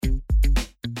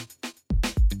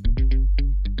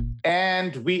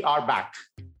And we are back.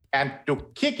 And to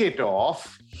kick it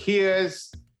off,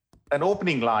 here's an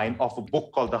opening line of a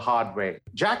book called The Hard Way.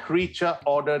 Jack Reacher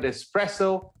ordered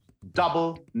espresso,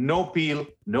 double, no peel,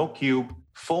 no cube,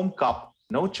 foam cup,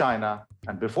 no china.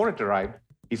 And before it arrived,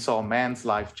 he saw a man's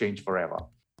life change forever.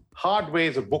 Hard Way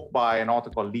is a book by an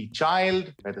author called Lee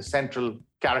Child, where the central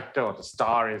character or the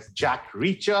star is Jack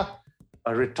Reacher,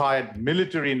 a retired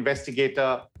military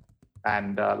investigator.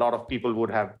 And a lot of people would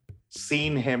have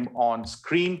seen him on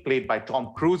screen, played by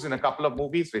Tom Cruise in a couple of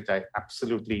movies, which I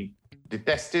absolutely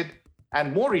detested.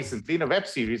 And more recently, in a web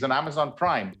series on Amazon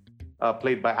Prime,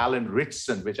 played by Alan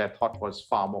Ritchson, which I thought was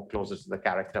far more closer to the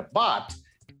character. But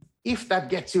if that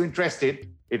gets you interested,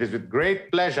 it is with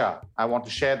great pleasure I want to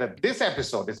share that this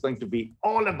episode is going to be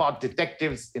all about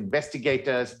detectives,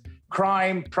 investigators,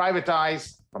 crime, private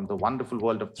eyes from the wonderful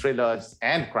world of thrillers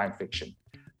and crime fiction.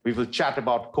 We will chat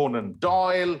about Conan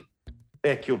Doyle,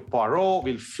 Hercule Poirot.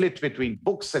 We'll flit between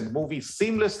books and movies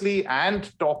seamlessly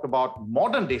and talk about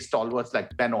modern-day stalwarts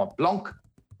like Benoit Blanc,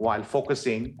 while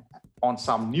focusing on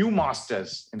some new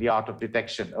masters in the art of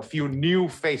detection, a few new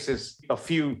faces, a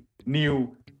few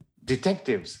new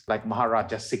detectives like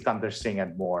Maharaja Sikandar Singh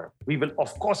and more. We will,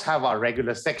 of course, have our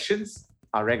regular sections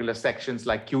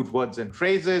like Cute Words and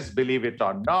Phrases, Believe It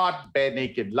or Not, Bare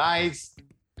Naked Lies.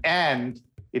 And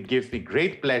it gives me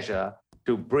great pleasure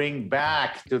to bring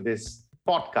back to this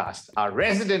podcast our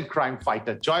resident crime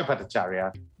fighter, Joy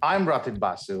Bhattacharya. I'm Ratin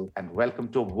Basu, and welcome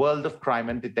to a world of crime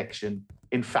and detection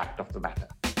in Fact of the Matter.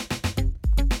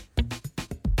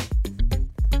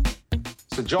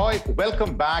 So Joy,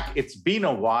 welcome back. It's been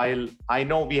a while. I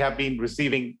know we have been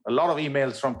receiving a lot of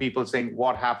emails from people saying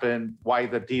what happened, why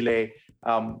the delay.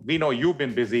 We know you've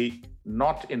been busy,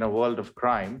 not in a world of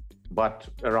crime, but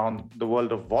around the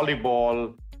world of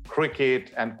volleyball,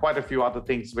 cricket, and quite a few other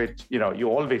things which, you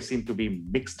always seem to be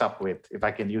mixed up with, if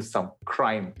I can use some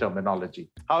crime terminology.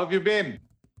 How have you been?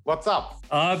 What's up?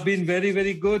 I've been very,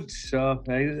 very good.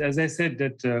 As I said,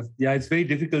 that it's very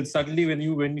difficult. Suddenly, when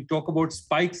you talk about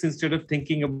spikes, instead of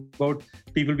thinking about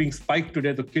people being spiked to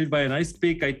death or killed by an ice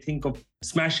pick, I think of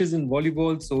smashes in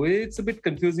volleyball. So it's a bit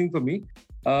confusing for me.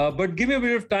 But give me a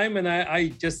bit of time, and I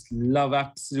just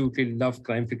absolutely love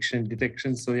crime fiction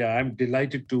detection. So I'm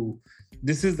delighted to.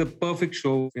 This is the perfect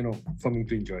show, for me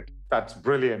to enjoy. That's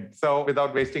brilliant. So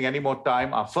without wasting any more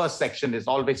time, our first section is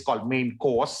always called Main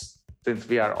Course. Since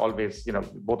we are always,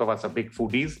 both of us are big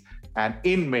foodies. And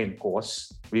in Main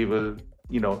Course, we will,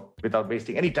 without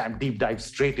wasting any time, deep dive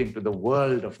straight into the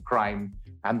world of crime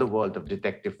and the world of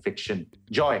detective fiction.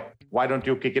 Joy, why don't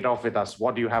you kick it off with us?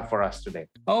 What do you have for us today?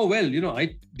 Oh, well,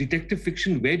 detective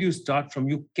fiction, where do you start from?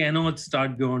 You cannot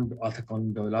start beyond Arthur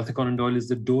Conan Doyle. Arthur Conan Doyle is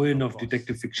the doyen of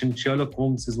detective fiction. Sherlock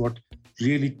Holmes is what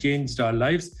really changed our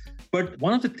lives. But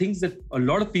one of the things that a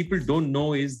lot of people don't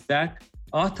know is that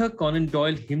Arthur Conan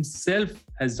Doyle himself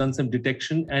has done some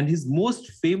detection, and his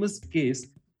most famous case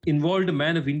involved a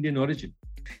man of Indian origin.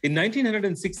 In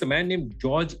 1906, a man named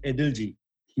George Edalji,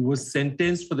 he was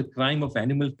sentenced for the crime of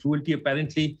animal cruelty.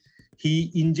 Apparently,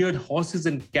 he injured horses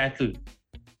and cattle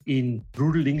in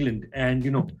rural England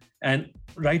and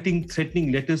writing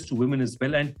threatening letters to women as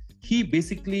well. And they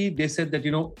said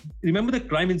that, remember the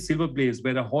crime in Silver Blaze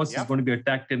where a horse is going to be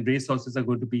attacked and race horses are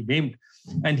going to be maimed.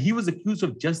 And he was accused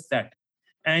of just that.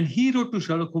 And he wrote to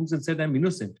Sherlock Holmes and said, I'm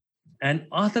innocent. And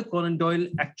Arthur Conan Doyle,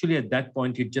 actually at that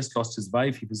point, he'd just lost his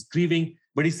wife. He was grieving.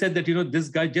 But he said that, this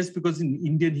guy, just because in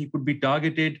Indian, he could be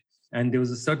targeted and there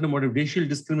was a certain amount of racial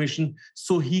discrimination.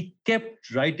 So he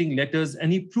kept writing letters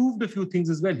and he proved a few things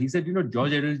as well. He said,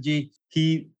 George Edalji,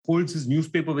 he holds his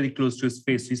newspaper very close to his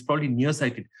face. So he's probably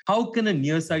nearsighted. How can a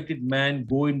nearsighted man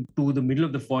go into the middle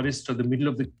of the forest or the middle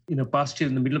of the pasture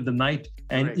in the middle of the night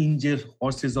and injure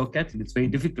horses or cattle? It's very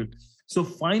difficult. So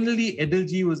finally,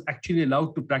 Edalji was actually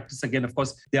allowed to practice again. Of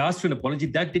course, they asked for an apology.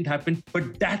 That didn't happen,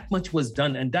 but that much was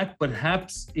done. And that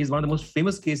perhaps is one of the most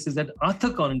famous cases that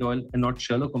Arthur Conan Doyle and not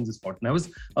Sherlock Holmes is fought. And I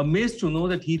was amazed to know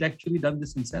that he'd actually done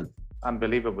this himself.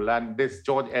 Unbelievable. And this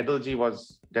George Edalji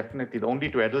was definitely the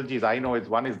only two Edaljis I know.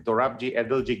 One is Dorabji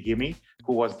Edalji Gimi,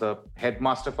 who was the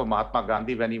headmaster for Mahatma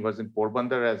Gandhi when he was in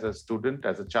Porbandar as a student,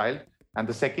 as a child. And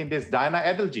the second is Diana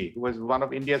Edalji, who was one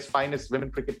of India's finest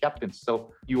women cricket captains.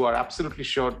 So you are absolutely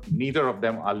sure neither of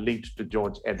them are linked to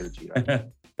George Edalji, right?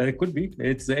 It could be.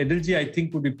 It's Edalji, I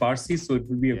think, would be Parsi. So it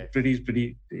would be a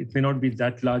pretty, it may not be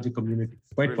that large a community.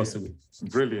 Quite possibly.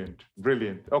 Brilliant.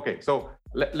 Okay, so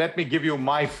let me give you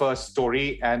my first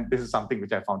story. And this is something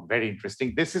which I found very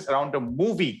interesting. This is around a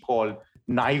movie called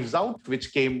Knives Out,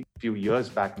 which came a few years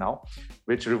back now,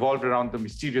 which revolved around the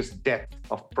mysterious death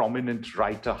of prominent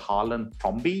writer Harlan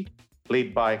Thrombey,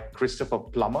 played by Christopher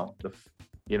Plummer, the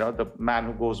the man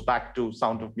who goes back to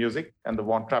Sound of Music and the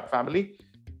Von Trapp family,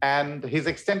 and his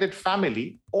extended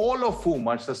family, all of whom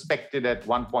are suspected at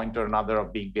one point or another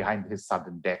of being behind his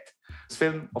sudden death. This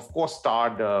film, of course,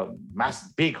 starred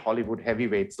big Hollywood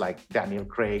heavyweights like Daniel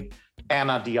Craig,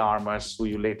 Ana de Armas, who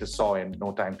you later saw in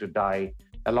No Time to Die,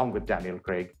 along with Daniel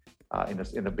Craig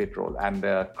in a bit role, and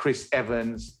Chris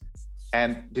Evans.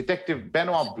 And Detective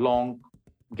Benoit Blanc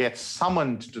gets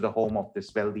summoned to the home of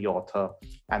this wealthy author,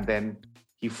 and then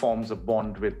he forms a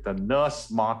bond with the nurse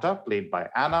Marta, played by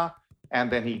Anna, and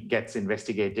then he gets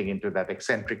investigating into that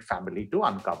eccentric family to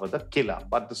uncover the killer.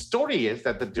 But the story is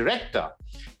that the director,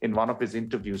 in one of his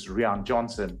interviews, Rian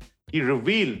Johnson, he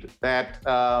revealed that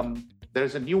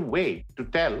there's a new way to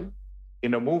tell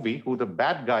in a movie who the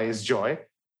bad guy is, Joy,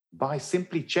 by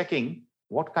simply checking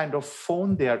what kind of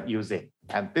phone they are using.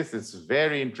 And this is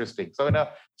very interesting. So in a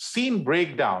scene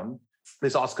breakdown,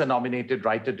 this Oscar-nominated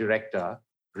writer-director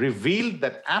revealed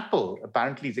that Apple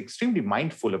apparently is extremely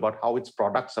mindful about how its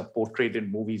products are portrayed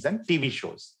in movies and TV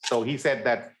shows. So he said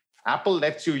that Apple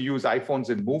lets you use iPhones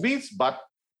in movies, but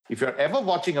if you're ever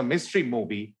watching a mystery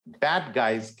movie, bad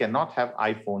guys cannot have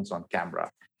iPhones on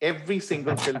camera. Every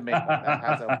single filmmaker that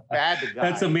has a bad guy.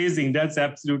 That's amazing. That's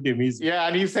absolutely amazing. Yeah,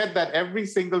 and he said that every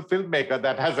single filmmaker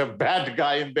that has a bad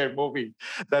guy in their movie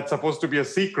that's supposed to be a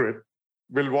secret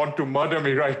will want to murder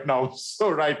me right now, so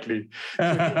rightly.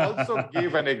 So he also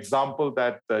gave an example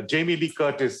that Jamie Lee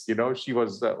Curtis, she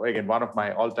was, again, one of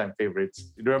my all-time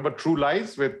favorites. You remember True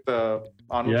Lies with Arnold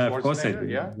Schwarzenegger? Yeah, of course I do.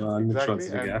 Yeah, Arnold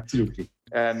Schwarzenegger, absolutely.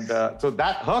 And so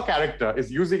that her character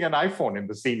is using an iPhone in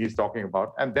the scene he's talking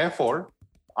about. And therefore,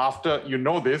 after you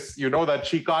know this, you know that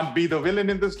she can't be the villain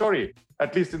in the story,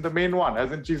 at least in the main one,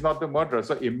 as in she's not the murderer.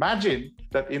 So imagine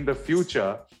that in the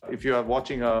future, if you are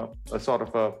watching a sort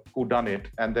of a whodunit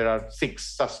and there are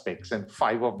 6 suspects and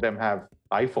 5 of them have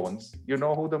iPhones, you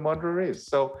know who the murderer is.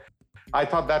 So I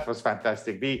thought that was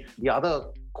fantastic. The other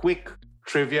quick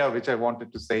trivia which I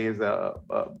wanted to say is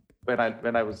when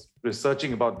I was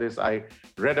researching about this, I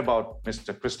read about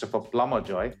Mr. Christopher Plummer,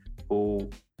 Joy, who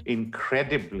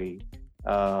incredibly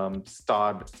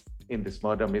starred in this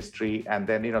murder mystery. And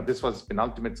then, this was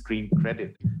penultimate screen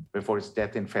credit before his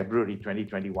death in February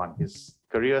 2021. His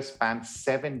career spanned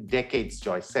 7 decades,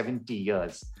 Joy, 70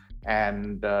 years,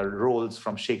 and roles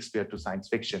from Shakespeare to science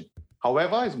fiction.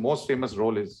 However, his most famous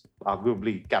role is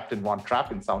arguably Captain Von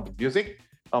Trapp in Sound of Music,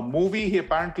 a movie he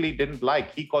apparently didn't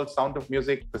like. He called Sound of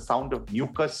Music The Sound of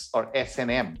Mucus or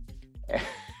S&M.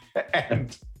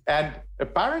 and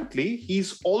apparently,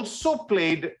 he's also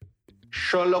played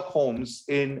Sherlock Holmes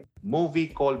in a movie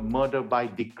called Murder by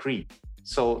Decree.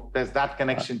 So there's that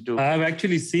connection too. I've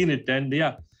actually seen it, and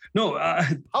yeah. No,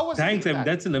 how was thanks.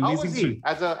 That's an amazing film.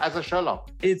 As a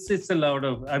Sherlock? It's a lot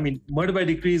of, Murder by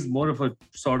Decree is more of a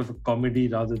sort of a comedy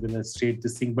rather than a straight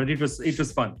this thing, but it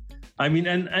was fun.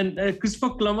 And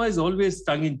Christopher Plummer is always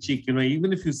tongue-in-cheek,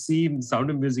 even if you see him in Sound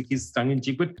of Music, he's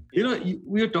tongue-in-cheek. But,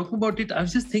 we were talking about it. I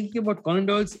was just thinking about Conan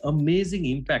Doyle's amazing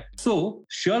impact. So,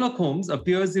 Sherlock Holmes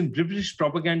appears in British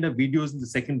propaganda videos in the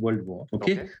Second World War.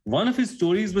 Okay. One of his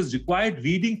stories was required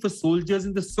reading for soldiers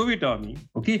in the Soviet army.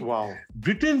 Okay. Wow.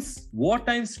 Britain's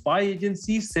wartime spy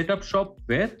agency set up shop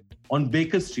where? On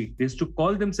Baker Street. They used to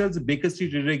call themselves the Baker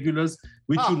Street Irregulars,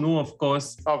 which of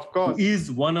course,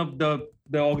 is one of the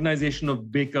organization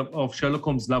of Sherlock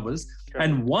Holmes lovers. Sure.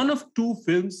 And one of 2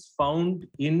 films found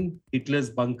in Hitler's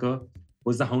bunker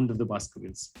was The Hound of the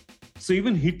Baskervilles. So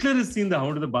even Hitler has seen The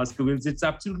Hound of the Baskervilles. It's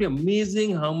absolutely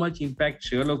amazing how much impact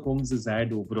Sherlock Holmes has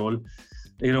had overall.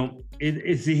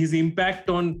 His impact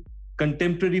on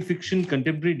contemporary fiction,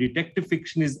 contemporary detective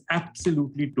fiction is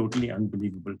absolutely, totally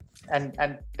unbelievable. And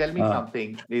tell me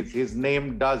something. His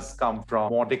name does come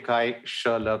from Mordecai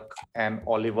Sherlock and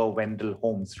Oliver Wendell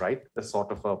Holmes, right? The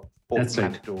sort of a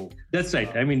postman too. That's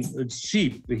right.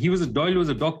 Doyle was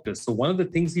a doctor. So one of the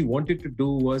things he wanted to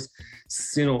do was,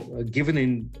 given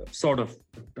in sort of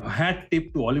a hat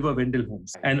tip to Oliver Wendell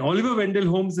Holmes. And Oliver Wendell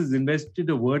Holmes has invented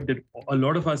a word that a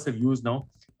lot of us have used now.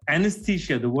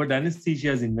 Anesthesia, the word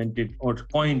anesthesia is invented or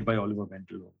coined by Oliver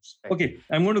Wendell Holmes. Okay,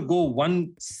 I'm going to go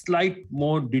one slight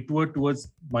more detour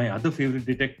towards my other favorite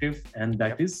detective, and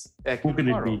that is, who can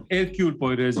it be? Hercule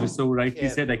Poirot, as you so rightly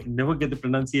said. I can never get the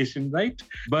pronunciation right.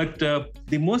 But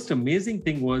the most amazing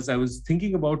thing was, I was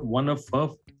thinking about one of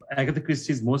Agatha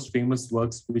Christie's most famous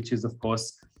works, which is, of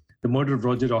course, The Murder of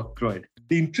Roger Ackroyd.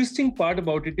 The interesting part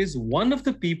about it is one of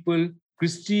the people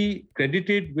Christie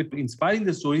credited with inspiring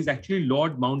the story is actually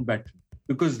Lord Mountbatten,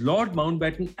 because Lord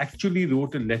Mountbatten actually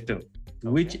wrote a letter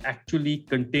which actually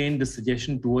contained the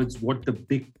suggestion towards what the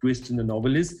big twist in the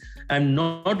novel is. I'm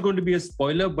not going to be a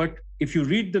spoiler, but if you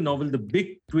read the novel, the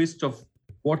big twist of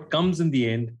what comes in the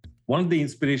end, one of the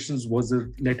inspirations was a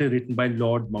letter written by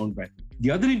Lord Mountbatten.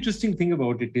 The other interesting thing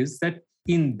about it is that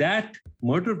in that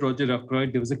Murder of Roger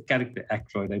Ackroyd, there was a character,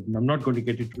 Ackroyd. I'm not going to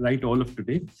get it right all of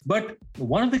today. But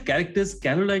one of the characters,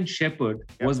 Caroline Shepherd,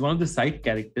 was one of the side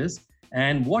characters.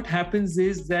 And what happens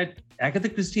is that Agatha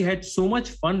Christie had so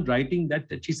much fun writing that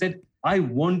she said, I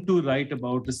want to write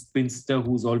about a spinster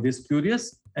who's always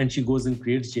curious. And she goes and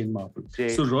creates Jane Marple.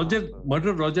 Murder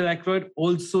of Roger Ackroyd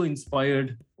also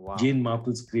inspired Jane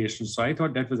Marple's creation. So I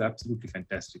thought that was absolutely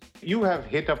fantastic. You have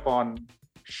hit upon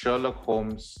Sherlock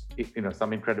Holmes,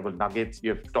 some incredible nuggets.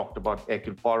 You've talked about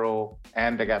Hercule Poirot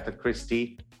and Agatha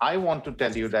Christie. I want to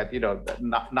tell you that,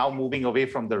 now moving away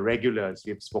from the regulars,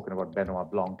 we've spoken about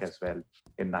Benoit Blanc as well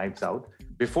in Knives Out.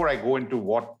 Before I go into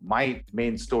what my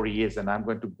main story is, and I'm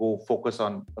going to go focus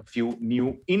on a few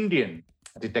new Indian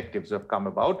detectives who have come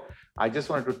about, I just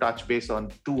wanted to touch base on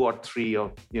two or three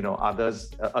of,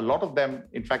 others. A lot of them,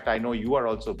 in fact, I know you are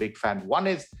also a big fan. One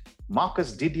is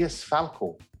Marcus Didius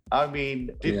Falco. I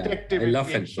mean, detective in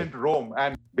ancient Rome.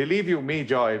 And believe you me,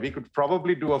 Joy, we could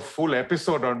probably do a full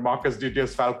episode on Marcus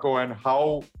Didius Falco and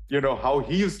how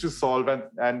he used to solve.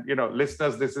 And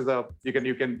listeners, this is you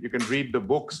can read the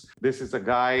books. This is a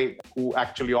guy who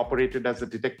actually operated as a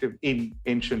detective in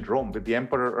ancient Rome with the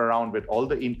emperor around, with all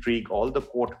the intrigue, all the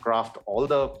courtcraft, all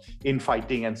the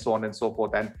infighting, and so on and so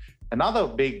forth. And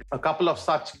a couple of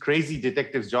such crazy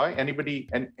detectives, Joy. Anybody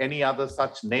and any other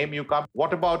such name you come?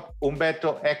 What about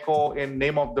Umberto Eco in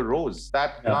Name of the Rose?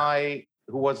 That guy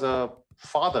who was a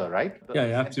father, right?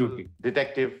 Absolutely.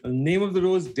 Detective. Name of the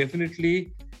Rose,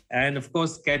 definitely. And of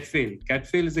course, Cadfael.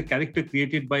 Cadfael is a character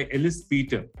created by Ellis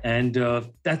Peter. And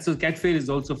Cadfael is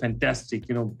also fantastic.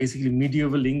 Basically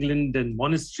medieval England and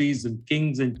monasteries and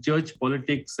kings and church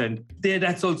politics. And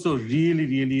that's also really,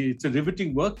 really, it's a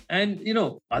riveting work. And,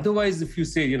 otherwise, if you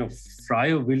say,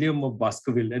 Friar William of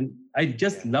Baskerville, and I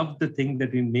just love the thing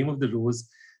that in Name of the Rose,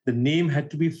 the name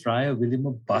had to be Friar William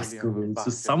of Baskerville.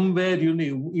 So somewhere,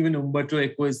 even Umberto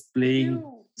Eco is playing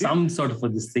some sort of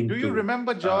this thing. Do you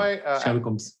remember, Joy? Sherlock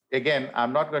Holmes. Again,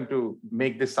 I'm not going to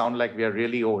make this sound like we are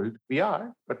really old. We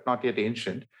are, but not yet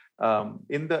ancient.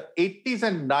 In the 80s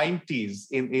and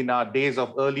 90s, in our days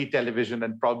of early television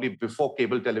and probably before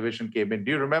cable television came in,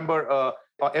 do you remember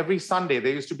every Sunday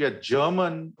there used to be a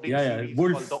German series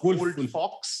called The Old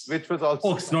Fox, which was also...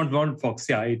 Fox, not Von Fox.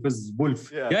 Yeah, it was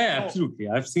Wolf. Absolutely.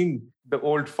 I've seen... The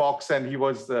Old Fox, and he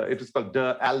was, it was called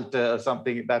Der Alte or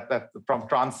something, that from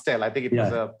Transtel. I think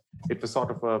it was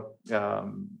sort of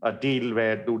a deal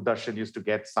where Doordarshan used to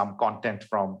get some content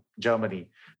from Germany.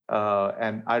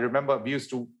 And I remember we used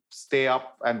to stay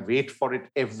up and wait for it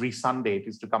every Sunday. It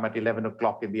used to come at 11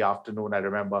 o'clock in the afternoon, I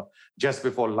remember, just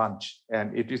before lunch.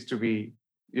 And it used to be,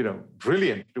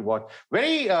 brilliant to watch.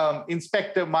 Very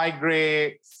Inspector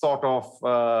Maigret sort of...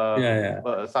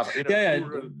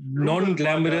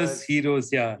 non-glamorous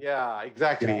heroes, Yeah,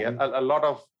 exactly. A lot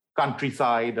of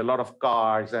countryside, a lot of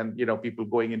cars, and people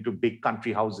going into big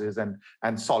country houses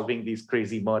and solving these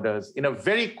crazy murders in a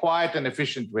very quiet and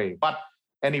efficient way. But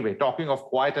anyway, talking of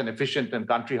quiet and efficient and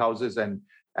country houses and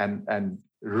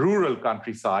rural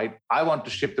countryside, I want to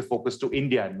shift the focus to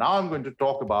India. Now I'm going to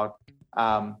talk about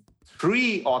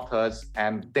three authors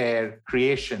and their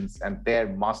creations and their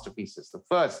masterpieces. The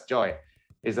first, Joy,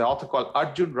 is an author called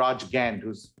Arjun Raj Gand,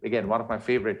 who's, again, one of my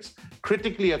favorites,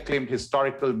 critically acclaimed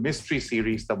historical mystery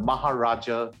series, The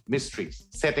Maharaja Mysteries,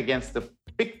 set against the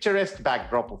picturesque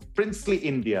backdrop of princely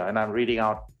India. And I'm reading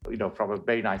out, from a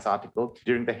very nice article,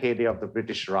 during the heyday of the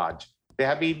British Raj. There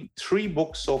have been 3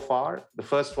 books so far. The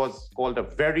first was called A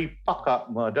Very Pukka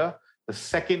Murder. The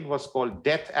second was called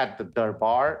Death at the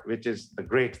Darbar, which is the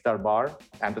Great Darbar.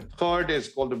 And the third is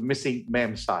called The Missing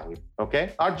Mem Sahib.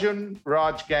 Okay. Arjun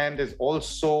Raj Gand is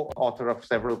also author of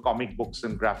several comic books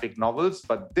and graphic novels.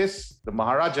 But this, The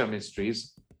Maharaja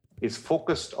Mysteries, is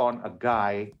focused on a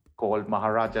guy called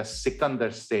Maharaja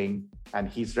Sikandar Singh. And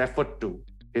he's referred to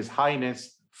His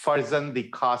Highness Farzandi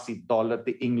Khasi Daulat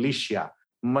Inglisha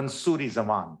Mansuri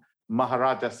Zaman.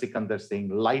 Maharaja Sikandar Singh,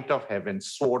 Light of Heaven,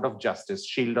 Sword of Justice,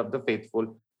 Shield of the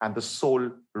Faithful, and the sole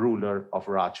ruler of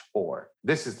Rajpur.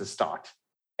 This is the start.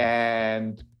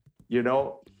 And,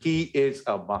 he is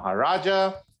a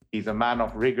Maharaja. He's a man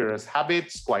of rigorous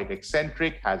habits, quite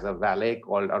eccentric, has a valet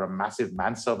or a massive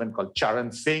manservant called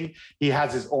Charan Singh. He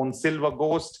has his own silver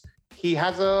ghost. He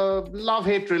has a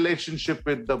love-hate relationship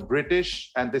with the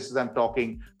British. And this is, I'm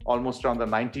talking almost around the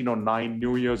 1909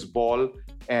 New Year's ball.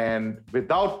 And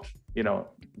without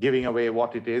giving away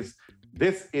what it is,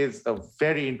 this is a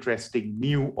very interesting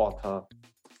new author,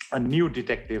 a new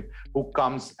detective who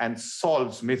comes and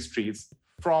solves mysteries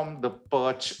from the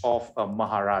perch of a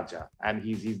Maharaja. And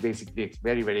he's basically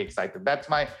very, very excited. That's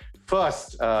my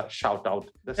first shout out.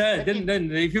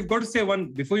 Then if you've got to say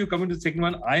one, before you come into the second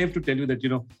one, I have to tell you that,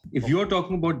 if you're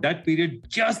talking about that period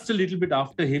just a little bit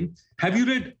after him, have you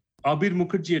read Abir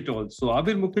Mukherjee at all? So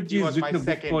Abir Mukherjee has written a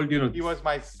book called, He was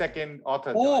my second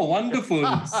author. Oh, wonderful.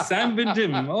 Sam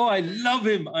Wyndham. Oh, I love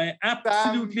him. I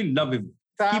absolutely love him.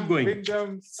 Keep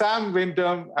going. Sam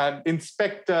Wyndham and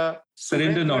Inspector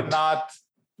Surendranath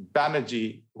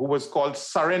Banerjee, who was called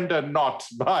Surrender Not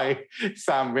by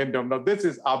Sam Wyndham. Now, this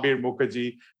is Abir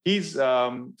Mukherjee. He's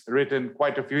written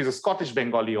quite a few. He's a Scottish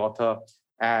Bengali author.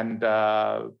 And,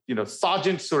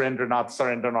 Sergeant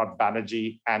Surendranath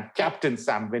Banerjee, and Captain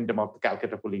Sam Wyndham of the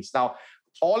Calcutta Police. Now,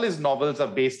 all his novels are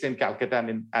based in Calcutta,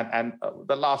 and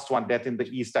the last one, Death in the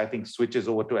East, I think switches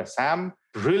over to Assam.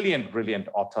 Brilliant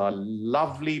author.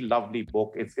 Lovely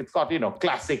book. It's got,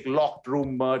 classic locked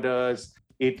room murders.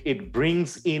 It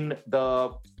brings in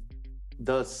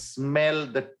the smell,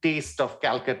 the taste of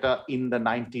Calcutta in the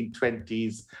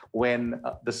 1920s, when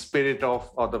the spirit of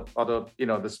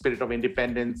the spirit of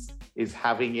independence is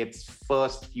having its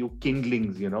first few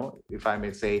kindlings, if I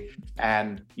may say.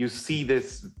 And you see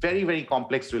this very, very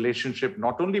complex relationship,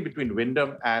 not only between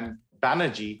Wyndham and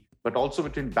Banerjee, but also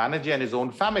between Banerjee and his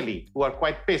own family, who are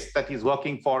quite pissed that he's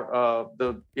working for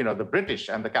the British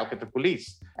and the Calcutta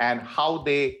Police, and how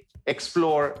they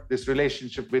explore this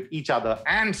relationship with each other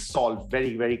and solve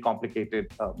very, very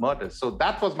complicated murders. So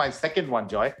that was my second one,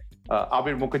 Joy.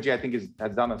 Abir Mukherjee, I think,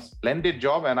 has done a splendid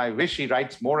job, and I wish he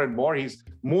writes more and more. He's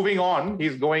moving on.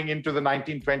 He's going into the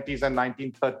 1920s and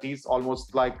 1930s,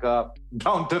 almost like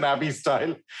Downton Abbey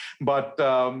style. But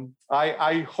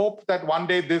I hope that one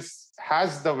day this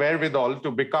has the wherewithal to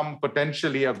become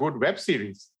potentially a good web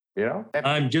series.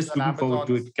 I'm just looking forward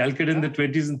to it. Calcutta in the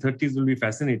 20s and 30s will be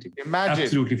fascinating. Imagine.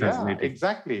 Absolutely fascinating. Yeah,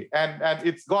 exactly. And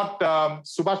it's got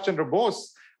Subhash Chandra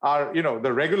Bose,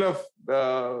 the regular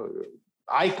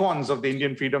icons of the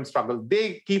Indian freedom struggle.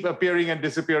 They keep appearing and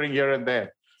disappearing here and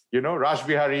there. Raj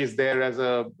Bihari is there as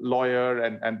a lawyer,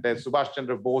 and there's Subhash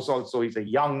Chandra Bose also. He's a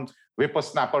young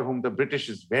whippersnapper whom the British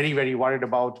is very, very worried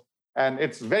about. And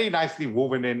it's very nicely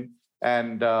woven in.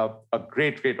 And a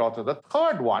great author. The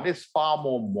third one is far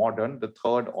more modern, the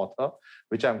third author,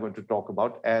 which I'm going to talk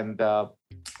about. And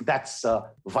that's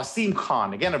Wasim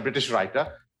Khan, again, a British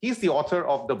writer. He's the author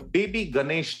of the Baby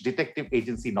Ganesh Detective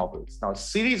Agency novels. Now, a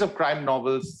series of crime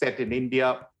novels set in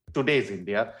India, today's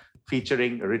India,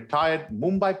 featuring retired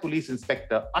Mumbai police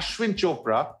inspector Ashwin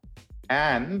Chopra,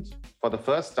 and for the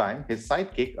first time, his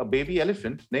sidekick, a baby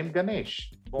elephant named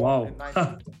Ganesh. Wow.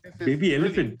 Baby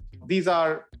elephant. These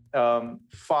are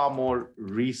far more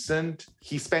recent.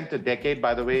 He spent a decade,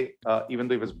 by the way, even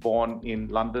though he was born in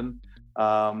London,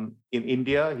 in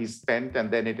India, he spent, and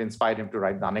then it inspired him to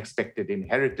write The Unexpected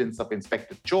Inheritance of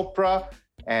Inspector Chopra.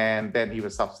 And then he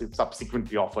was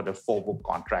subsequently offered a 4-book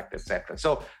contract, etc.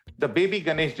 So the Baby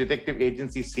Ganesh Detective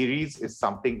Agency series is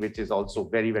something which is also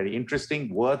very, very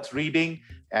interesting, worth reading.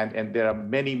 And there are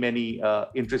many, many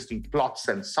interesting plots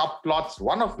and subplots,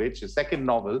 one of which, his second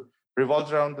novel,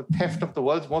 revolves around the theft of the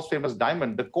world's most famous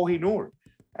diamond, the Kohinoor.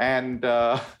 And,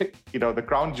 the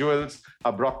crown jewels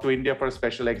are brought to India for a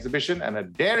special exhibition, and a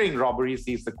daring robbery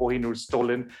sees the Kohinoor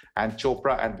stolen, and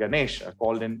Chopra and Ganesh are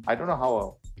called in. I don't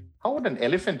know how would an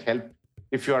elephant help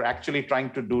if you're actually trying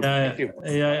to do detective work?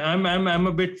 I'm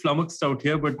a bit flummoxed out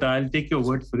here, but I'll take your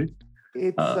word for it.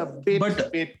 It's a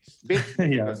bit.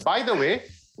 Yeah. By the way,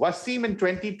 Wasim in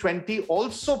 2020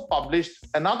 also published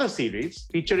another series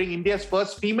featuring India's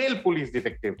first female police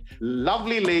detective,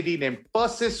 lovely lady named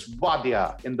Persis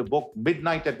Wadia, in the book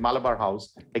Midnight at Malabar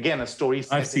House. Again, a story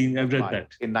I've read that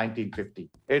in 1950.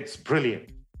 It's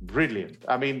brilliant.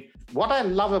 I mean, what I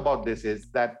love about this is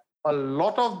that a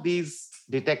lot of these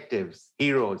detectives,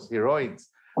 heroes, heroines,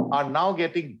 are now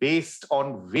getting based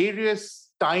on various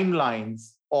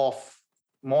timelines of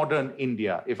modern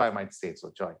India, if I might say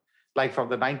so, Joy. Like from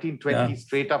the 1920s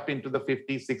straight up into the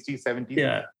 50s, 60s, 70s.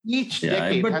 Yeah. Each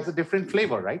decade has a different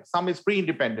flavor, right? Some is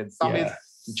pre-independence, some is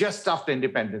just after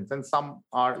independence, and some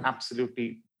are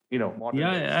absolutely, modern.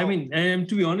 Yeah, I mean,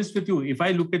 to be honest with you, if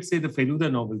I look at, say, the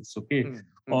Feluda novels,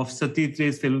 of Satyajit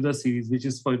Ray's Feluda series, which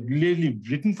is really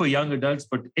written for young adults,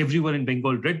 but everyone in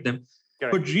Bengal read them.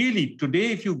 Correct. But really,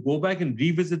 today, if you go back and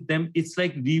revisit them, it's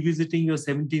like revisiting your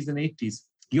 70s and 80s.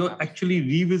 You're actually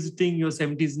revisiting your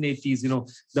 70s and 80s,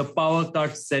 the power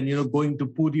cuts and, going to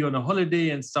Puri on a holiday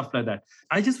and stuff like that.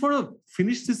 I just want to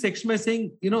finish this section by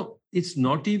saying, it's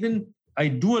not even, I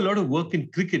do a lot of work in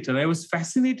cricket, and I was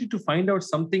fascinated to find out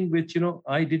something which,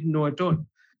 I didn't know at all.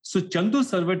 So Chandu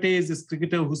Sarvate is this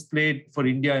cricketer who's played for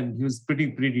India, and he was pretty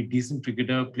decent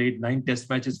cricketer, played 9 test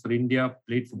matches for India,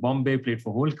 played for Bombay, played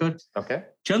for Holkar. Okay.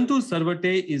 Chandu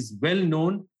Sarvate is well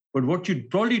known, but what you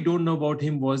probably don't know about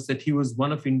him was that he was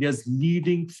one of India's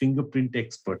leading fingerprint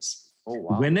experts. Oh,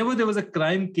 wow. Whenever there was a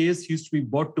crime case used to be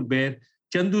brought to bear,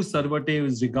 Chandu Sarvate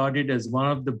was regarded as one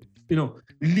of the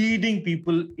leading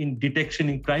people in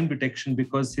crime detection,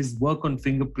 because his work on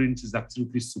fingerprints is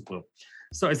absolutely superb.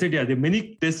 So I said, yeah, there are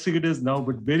many test cricketers now,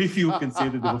 but very few can say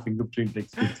that they were fingerprint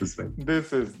experts as well.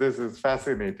 This is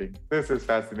fascinating. This is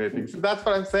fascinating. So that's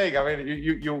what I'm saying. I mean,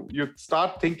 you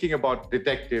start thinking about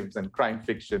detectives and crime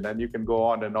fiction, and you can go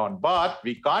on and on. But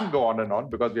we can't go on and on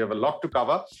because we have a lot to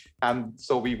cover. And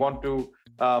so we want to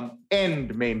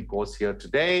end main course here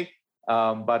today.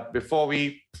 But before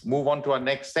we move on to our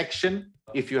next section,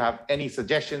 if you have any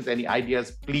suggestions, any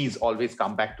ideas, please always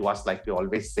come back to us, like we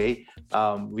always say.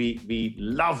 We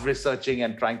love researching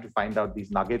and trying to find out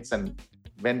these nuggets. And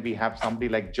when we have somebody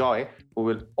like Joy, who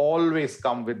will always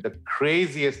come with the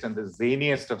craziest and the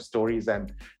zaniest of stories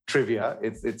and trivia,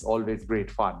 it's always great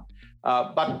fun.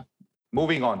 But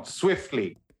moving on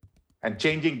swiftly and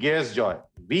changing gears, Joy,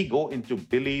 we go into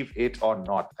Believe It or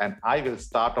Not. And I will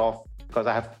start off because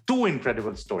I have 2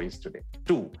 incredible stories today.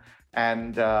 2.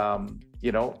 And,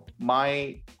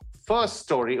 my first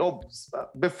story,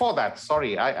 before that,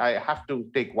 sorry, I have to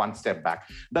take one step back.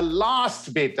 The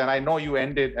last bit, and I know we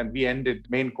ended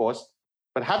main course,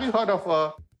 but have you heard of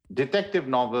a detective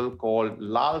novel called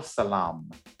Lal Salam,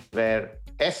 where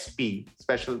SP,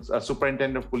 Special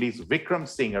Superintendent of Police Vikram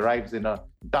Singh, arrives in a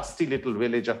dusty little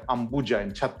village of Ambuja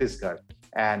in Chhattisgarh,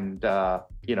 and,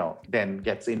 then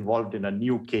gets involved in a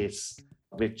new case,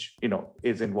 which,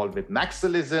 is involved with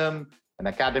Naxalism, an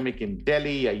academic in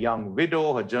Delhi, a young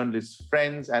widow, her journalist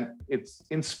friends, and it's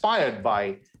inspired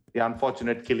by the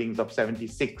unfortunate killings of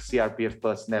 76 CRPF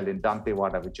personnel in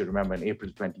Dantewada, which you remember in April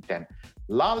 2010.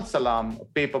 Lal Salam, a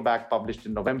paperback published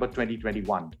in November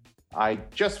 2021. I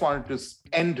just wanted to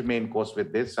end main course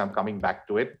with this, so I'm coming back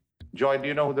to it. Joy, do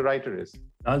you know who the writer is?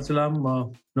 Lal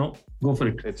Salam, no, go for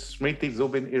it. It's Smriti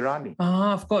Zubin Irani.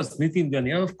 Of course, Smriti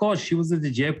Irani. Of course, she was at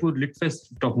the Jaipur Lit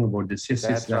Fest talking about this. Yes,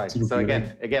 that's right. So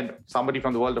again, somebody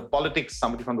from the world of politics,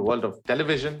 somebody from the world of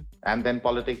television, and then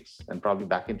politics, and probably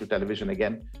back into television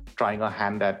again, trying a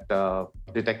hand at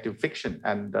detective fiction.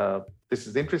 And this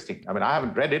is interesting. I mean, I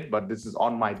haven't read it, but this is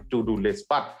on my to-do list.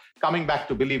 But coming back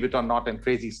to Believe It or Not and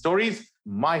crazy stories,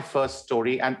 my first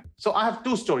story. And so I have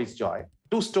 2 stories, Joy.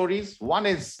 2 stories. One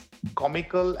is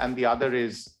comical and the other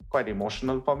is quite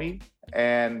emotional for me.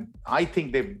 And I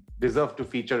think they deserve to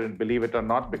feature in Believe It or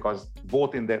Not because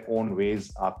both in their own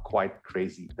ways are quite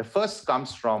crazy. The first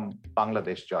comes from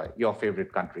Bangladesh, Joy, your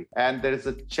favorite country. And there is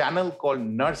a channel called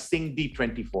Narsingdi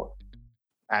 24.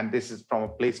 And this is from a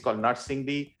place called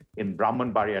Narsingdi in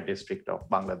Brahmanbaria district of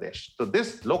Bangladesh. So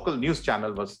this local news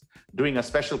channel was doing a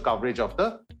special coverage of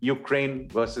the Ukraine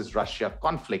versus Russia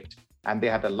conflict. And they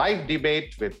had a live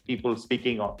debate with people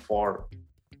speaking for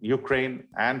Ukraine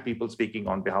and people speaking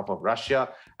on behalf of Russia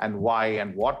and why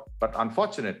and what. But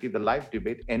unfortunately, the live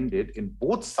debate ended in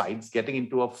both sides getting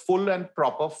into a full and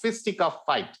proper fisticuff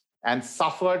fight and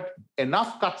suffered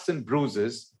enough cuts and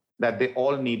bruises that they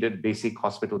all needed basic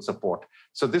hospital support.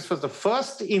 So this was the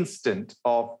first instant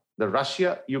of the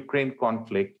Russia-Ukraine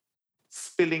conflict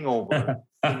spilling over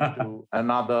into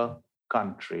another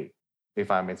country,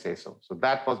 if I may say so. So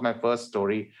that was my first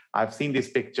story. I've seen these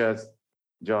pictures,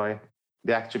 Joy.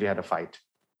 They actually had a fight.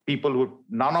 People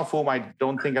none of whom I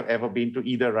don't think have ever been to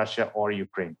either Russia or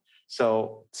Ukraine.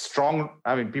 So strong,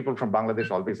 I mean, people from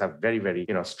Bangladesh always have very, very,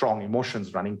 strong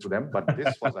emotions running through them. But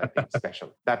this was, I think,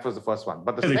 special. That was the first one.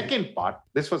 But the second part,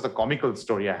 this was the comical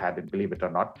story I had in Believe It or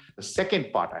Not. The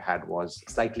second part I had was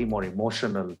slightly more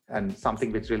emotional and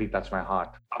something which really touched my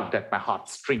heart, tugged at my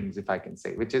heartstrings, if I can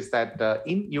say, which is that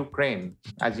in Ukraine,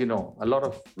 as you know, a lot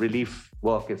of relief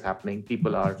work is happening.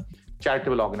 People are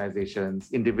charitable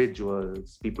organizations,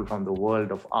 individuals, people from the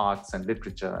world of arts and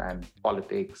literature and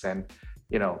politics and,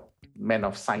 men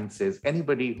of sciences,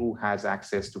 anybody who has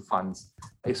access to funds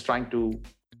is trying to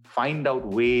find out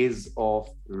ways of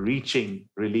reaching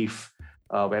relief,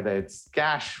 whether it's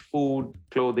cash, food,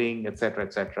 clothing, et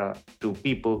cetera, to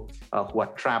people who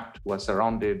are trapped, who are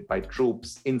surrounded by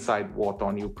troops inside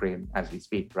war-torn Ukraine as we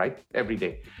speak, right? Every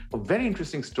day. A very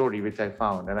interesting story which I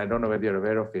found, and I don't know whether you're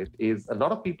aware of it, is a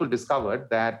lot of people discovered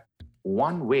that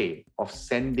one way of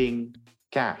sending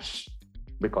cash,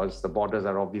 because the borders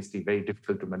are obviously very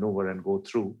difficult to maneuver and go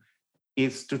through,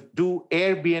 is to do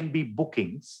Airbnb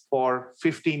bookings for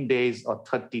 15 days or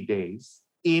 30 days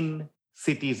in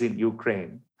cities in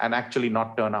Ukraine and actually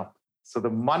not turn up. So the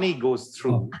money goes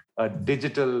through a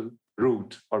digital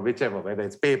route or whichever, whether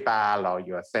it's PayPal or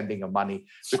you are sending a money,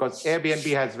 because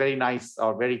Airbnb has very nice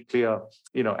or very clear,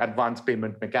 advanced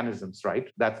payment mechanisms, right?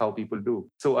 That's how people do.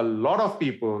 So a lot of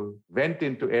people went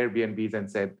into Airbnbs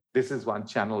and said, this is one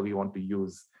channel we want to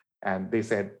use. And they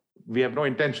said, we have no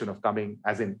intention of coming,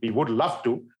 as in we would love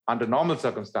to under normal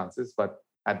circumstances, but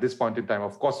at this point in time,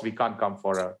 of course, we can't come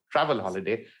for a travel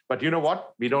holiday. But you know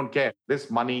what? We don't care. This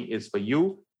money is for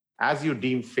you. As you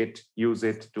deem fit, use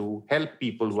it to help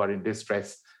people who are in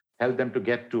distress, help them to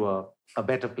get to a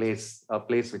better place, a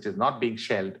place which is not being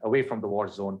shelled, away from the war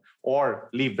zone, or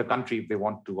leave the country if they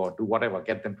want to, or do whatever,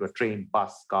 get them to a train,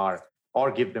 bus, car,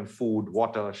 or give them food,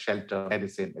 water, shelter,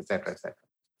 medicine, etc., etc.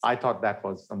 I thought that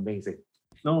was amazing.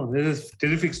 No, this is a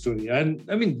terrific story. And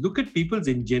I mean, look at people's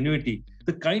ingenuity,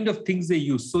 the kind of things they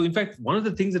use. So in fact, one of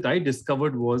the things that I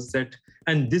discovered was that,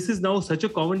 and this is now such a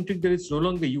common trick that it's no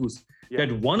longer used, that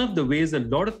one of the ways a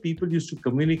lot of people used to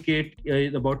communicate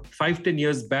about 5-10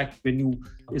 years back, when you,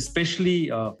 especially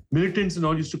militants and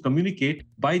all, used to communicate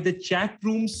by the chat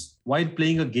rooms while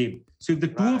playing a game. So if the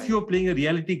two of you are playing a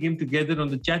reality game together on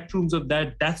the chat rooms of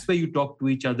that's where you talk to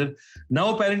each other.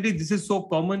 Now, apparently, this is so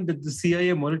common that the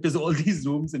CIA monitors all these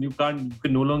rooms and you can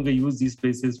no longer use these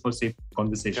places for safe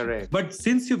conversation. Correct. But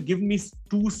since you've given me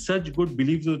two such good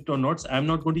believe it or nots, I'm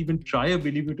not going to even try a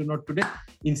believe it or not today.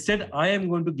 Instead, I am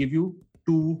going to give you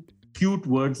two cute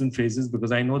words and phrases,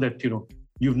 because I know that,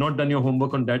 you've not done your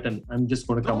homework on that, and I'm just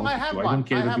going to come up with you. I don't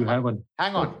care that you have one.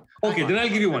 Hang on. Okay, then I'll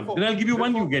give you one. Then I'll give you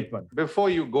one, you get one. Before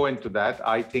you go into that,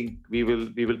 I think we will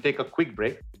take a quick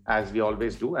break, as we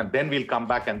always do, and then we'll come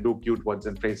back and do cute words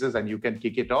and phrases, and you can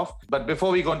kick it off. But before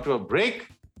we go into a break,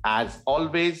 as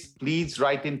always, please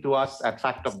write into us at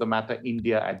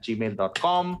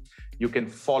factofthematterindia@gmail.com. You can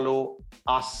follow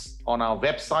us on our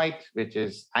website, which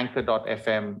is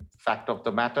anchor.fm Fact of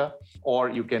the Matter,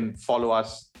 or you can follow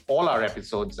us, all our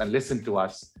episodes, and listen to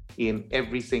us in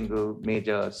every single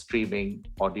major streaming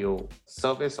audio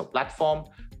service or platform.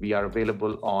 We are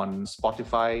available on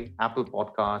Spotify, Apple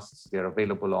Podcasts. We are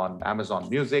available on Amazon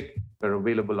Music. We're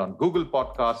available on Google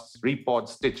Podcasts, Repod,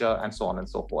 Stitcher, and so on and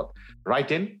so forth.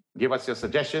 Write in, give us your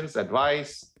suggestions,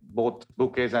 advice. Both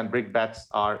bouquets and brickbats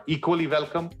are equally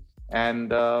welcome.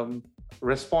 And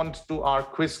respond to our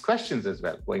quiz questions as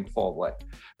well going forward.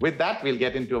 With that, we'll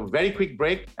get into a very quick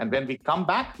break. And when we come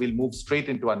back, we'll move straight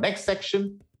into our next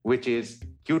section, which is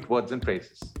cute words and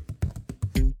phrases.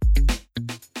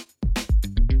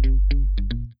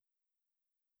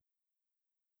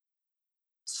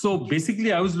 So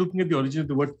basically, I was looking at the origin of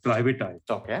the word private eye.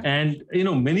 Okay. And,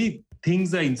 many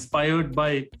things are inspired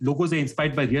by, logos are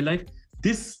inspired by real life.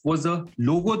 This was a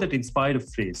logo that inspired a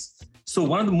phrase. So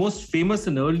one of the most famous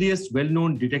and earliest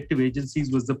well-known detective agencies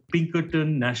was the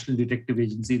Pinkerton National Detective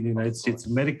Agency in the United States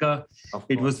of America.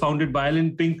 It was founded by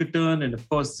Alan Pinkerton. And of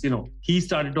course, he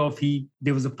started off,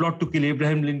 there was a plot to kill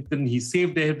Abraham Lincoln. He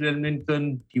saved Abraham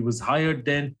Lincoln. He was hired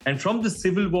then. And from the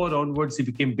Civil War onwards, he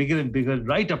became bigger and bigger.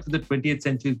 Right up to the 20th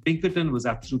century, Pinkerton was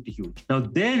absolutely huge. Now,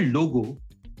 their logo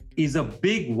is a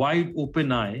big, wide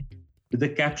open eye with the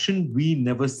caption, "We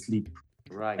never sleep."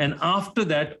 Right. And after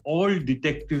that, all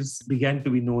detectives began to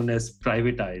be known as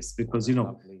private eyes, because,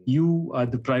 you are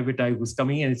the private eye who's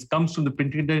coming, and it comes from the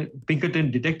Pinkerton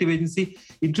Detective Agency.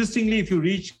 Interestingly, if you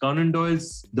reach Conan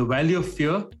Doyle's The Valley of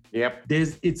Fear,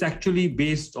 it's actually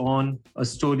based on a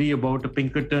story about a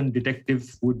Pinkerton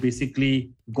detective who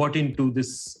basically got into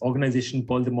this organization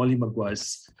called the Molly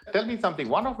Maguires. Tell me something.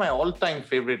 One of my all-time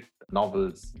favorite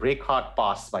novels, Breakheart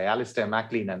Pass by Alistair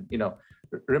MacLean, and,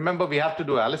 remember, we have to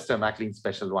do Alistair MacLean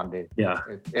special one day. Yeah.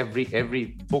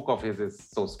 Every book of his is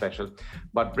so special.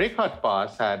 But Breakheart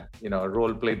Pass had, a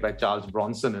role played by Charles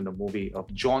Bronson in a movie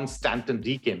of John Stanton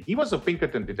Deacon. He was a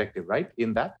Pinkerton detective, right?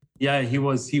 In that? Yeah, he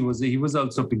was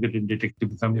also a Pinkerton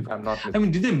detective. If I'm not mistaken. I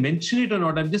mean, did they mention it or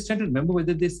not? I'm just trying to remember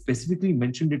whether they specifically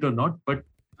mentioned it or not. But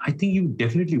I think he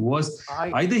definitely was.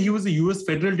 Either he was a U.S.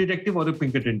 federal detective or a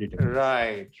Pinkerton detective.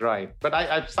 Right. But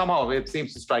I somehow it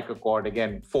seems to strike a chord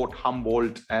again. Fort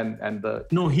Humboldt and the.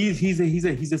 No, he's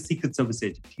a Secret Service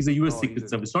agent. He's a U.S. Secret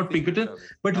Service, not Pinkerton.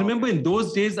 But remember, in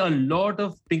those days, a lot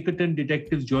of Pinkerton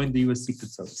detectives joined the U.S. Secret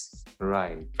Service.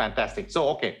 Right. Fantastic.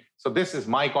 So this is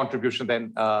my contribution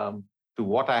then to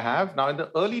what I have now. In the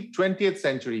early 20th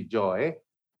century, Joy,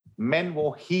 men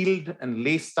wore heeled and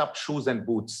laced up shoes and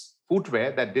boots.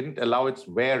 Footwear that didn't allow its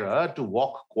wearer to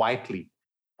walk quietly,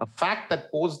 a fact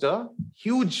that posed a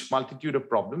huge multitude of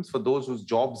problems for those whose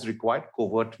jobs required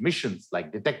covert missions,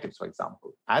 like detectives, for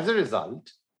example. As a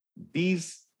result,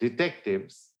 these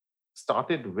detectives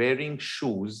started wearing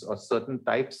shoes or certain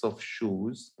types of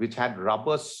shoes which had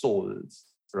rubber soles,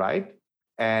 right?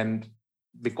 And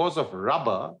because of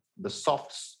rubber, the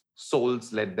soft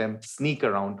soles let them sneak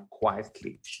around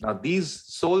quietly. Now, these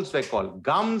soles were called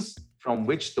gums, from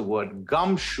which the word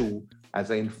gumshoe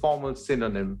as an informal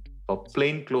synonym for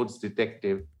plainclothes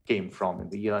detective came from in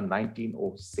the year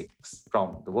 1906,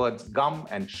 from the words gum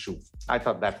and shoe. I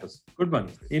thought that was Good one.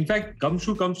 In fact,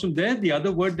 gumshoe comes from there. The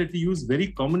other word that we use very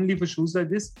commonly for shoes like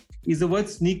this is the word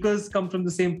sneakers, come from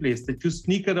the same place, that you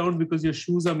sneak around because your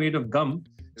shoes are made of gum.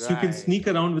 So you can sneak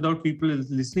around without people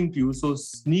listening to you. So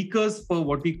sneakers, for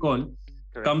what we call,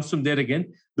 comes from there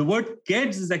again. The word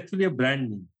Keds is actually a brand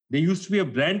name. There used to be a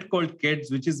brand called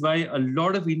Keds, which is why a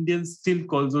lot of Indians still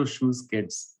call those shoes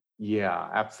Keds. Yeah,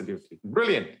 absolutely.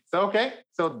 Brilliant. So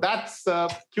that's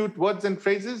cute words and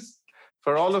phrases.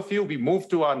 For all of you, we move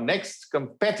to our next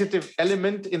competitive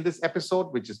element in this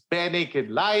episode, which is Bare Naked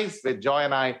Lies, where Joy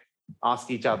and I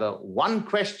ask each other one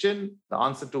question, the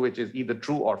answer to which is either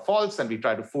true or false, and we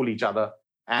try to fool each other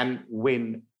and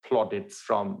win plaudits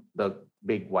from the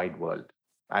big wide world.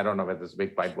 I don't know whether it's a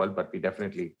big wide world, but we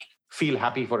definitely feel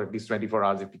happy for at least 24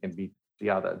 hours if we can beat the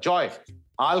other. Joy,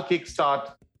 I'll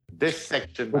kickstart this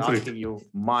section by asking you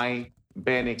my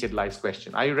Bare Naked Lies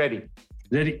question. Are you ready?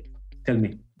 Ready. Tell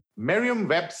me.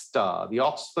 Merriam-Webster, the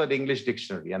Oxford English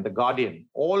Dictionary, and The Guardian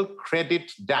all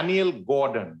credit Daniel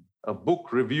Gordon, a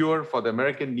book reviewer for the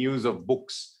American News of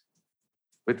Books,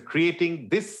 with creating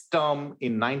this term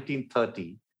in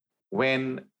 1930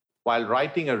 when, while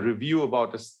writing a review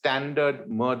about a standard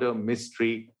murder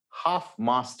mystery,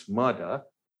 Half-Mast Murder,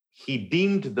 he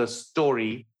deemed the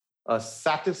story a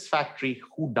satisfactory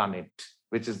whodunit,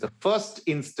 which is the first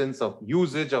instance of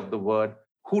usage of the word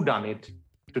whodunit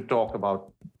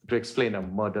to explain a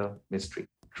murder mystery.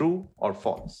 True or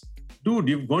false? Dude,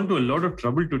 you've gone to a lot of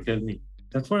trouble to tell me.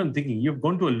 That's what I'm thinking. You've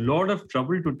gone to a lot of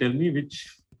trouble to tell me,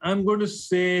 which I'm going to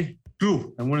say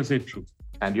true. I'm going to say true.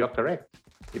 And you're correct.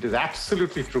 It is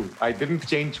absolutely true. I didn't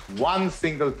change one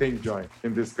single thing, Joy,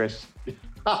 in this question.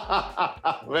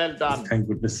 Well done. Thank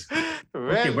goodness.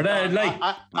 Well okay, but I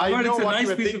know it's a what nice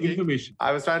you're piece thinking. of information.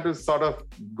 I was trying to sort of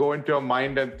go into your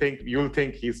mind and think you'll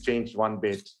think he's changed one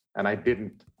bit. And I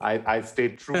didn't. I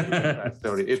stayed true to that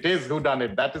story. It is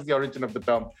whodunit. That is the origin of the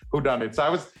term whodunit. So I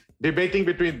was debating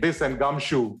between this and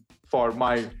gumshoe for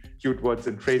my cute words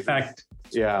and phrases. Fact.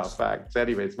 Yeah, facts.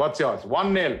 Anyways, what's yours?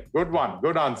 1-0. Good one.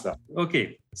 Good answer.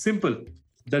 Okay, simple.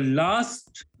 The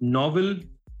last novel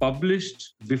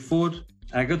published before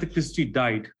Agatha Christie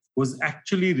died was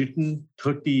actually written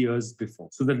 30 years before.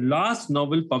 So the last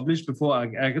novel published before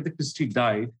Agatha Christie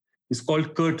died is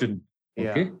called Curtain.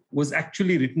 Okay, was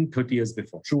actually written 30 years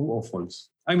before. True or false?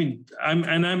 I mean, I'm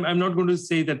not going to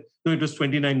say that no, it was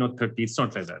 29, not 30. It's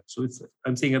not like that. So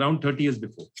I'm saying around 30 years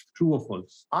before. True or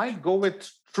false? I go with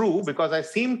true because I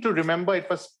seem to remember it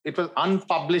was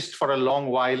unpublished for a long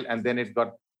while and then it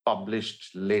got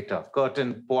published later.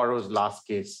 Curtain, Poirot's Last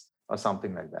Case or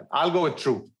something like that. I'll go with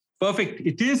true. Perfect.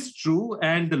 It is true,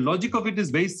 and the logic of it is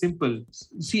very simple.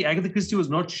 See, Agatha Christie was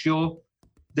not sure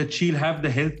that she'll have the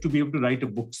health to be able to write a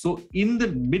book. So in the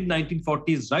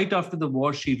mid-1940s, right after the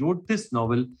war, she wrote this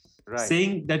novel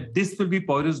saying that this will be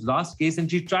Poirot's last case.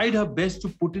 And she tried her best to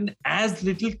put in as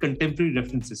little contemporary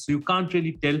references. So you can't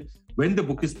really tell when the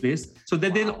book is placed. So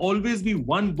that there'll always be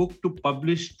one book to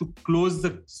publish to close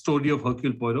the story of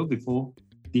Hercule Poirot before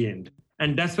the end.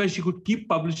 And that's why she could keep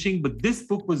publishing. But this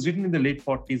book was written in the late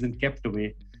 40s and kept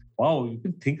away. Wow, you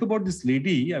can think about this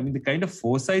lady. I mean, the kind of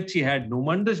foresight she had. No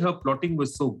wonder her plotting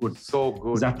was so good. So good.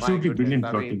 It was absolutely brilliant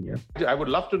plotting. I would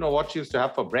love to know what she used to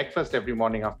have for breakfast every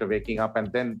morning after waking up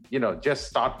and then, just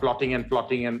start plotting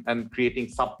and creating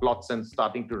subplots and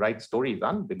starting to write stories.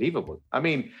 Unbelievable. I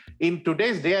mean, in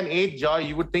today's day and age, Joy,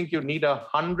 you would think you need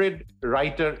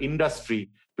 100-writer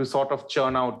industry to sort of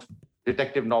churn out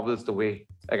detective novels the way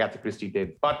Agatha Christie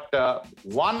did. But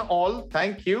 1-1,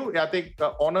 thank you. I think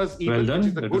honors even, which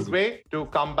is a good way to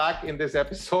come back in this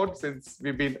episode since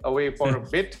we've been away for a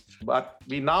bit. But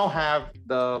we now have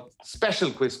the special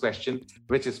quiz question,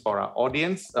 which is for our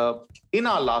audience. In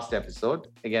our last episode,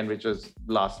 again, which was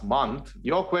last month,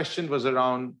 your question was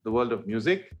around the world of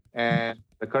music. And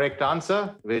the correct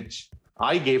answer, which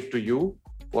I gave to you,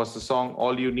 was the song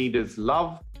All You Need Is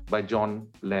Love by John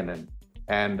Lennon.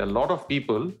 And a lot of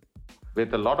people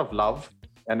with a lot of love.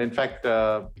 And in fact,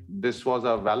 this was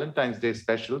a Valentine's Day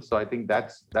special. So I think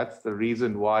that's the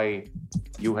reason why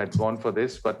you had gone for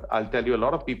this. But I'll tell you, a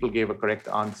lot of people gave a correct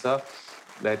answer.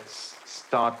 Let's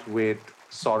start with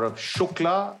Saurav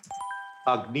Shukla,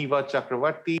 Agniva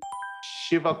Chakravarti,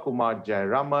 Shiva Kumar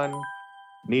Jayaraman,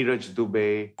 Neeraj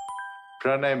Dubey,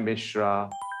 Pranay Mishra,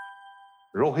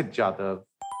 Rohit Jadhav,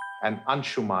 and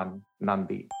Anshuman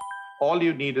Nandi. All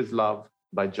You Need Is Love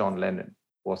by John Lennon.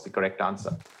 was the correct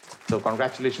answer. So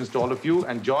congratulations to all of you.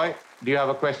 And Joy, do you have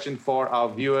a question for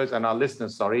our viewers and our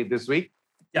listeners, this week?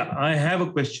 Yeah, I have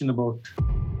a question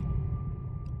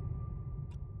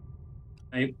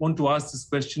I want to ask this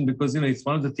question because, it's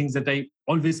one of the things that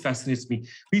always fascinates me.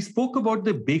 We spoke about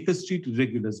the Baker Street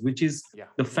Irregulars, which is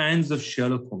the fans of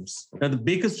Sherlock Holmes. Now, the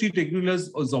Baker Street Irregulars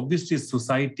is obviously a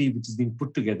society which is being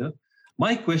put together.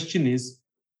 My question is,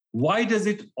 why does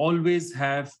it always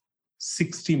have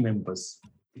 60 members?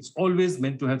 It's always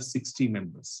meant to have 60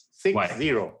 members.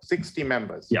 60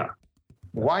 members. Yeah.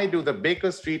 Why do the Baker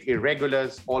Street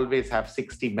Irregulars always have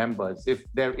 60 members? If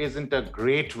there isn't a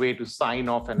great way to sign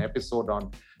off an episode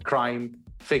on crime,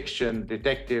 fiction,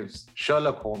 detectives,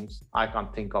 Sherlock Holmes, I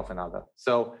can't think of another.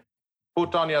 So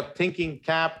put on your thinking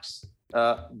caps,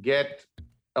 get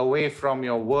away from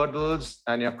your wordles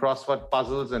and your crossword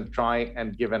puzzles and try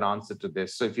and give an answer to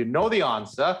this. So if you know the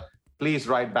answer, please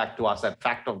write back to us at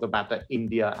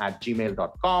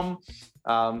factofthematterindia@gmail.com.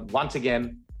 Once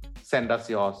again, send us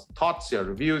your thoughts, your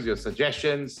reviews, your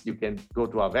suggestions. You can go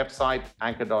to our website,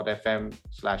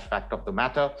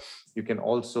 anchor.fm/factofthematter. You can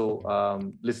also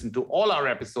listen to all our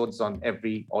episodes on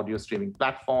every audio streaming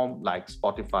platform like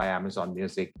Spotify, Amazon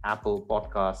Music, Apple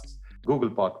Podcasts,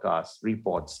 Google Podcasts,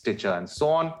 Report, Stitcher, and so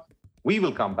on. We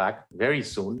will come back very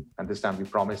soon, and this time we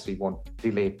promise we won't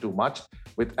delay too much,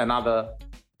 with another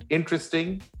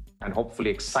interesting and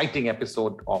hopefully exciting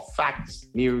episode of facts,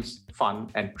 news, fun,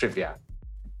 and trivia.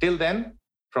 Till then,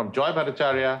 from Joy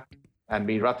Bhattacharya and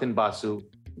me, Ratin Basu,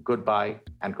 goodbye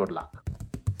and good luck.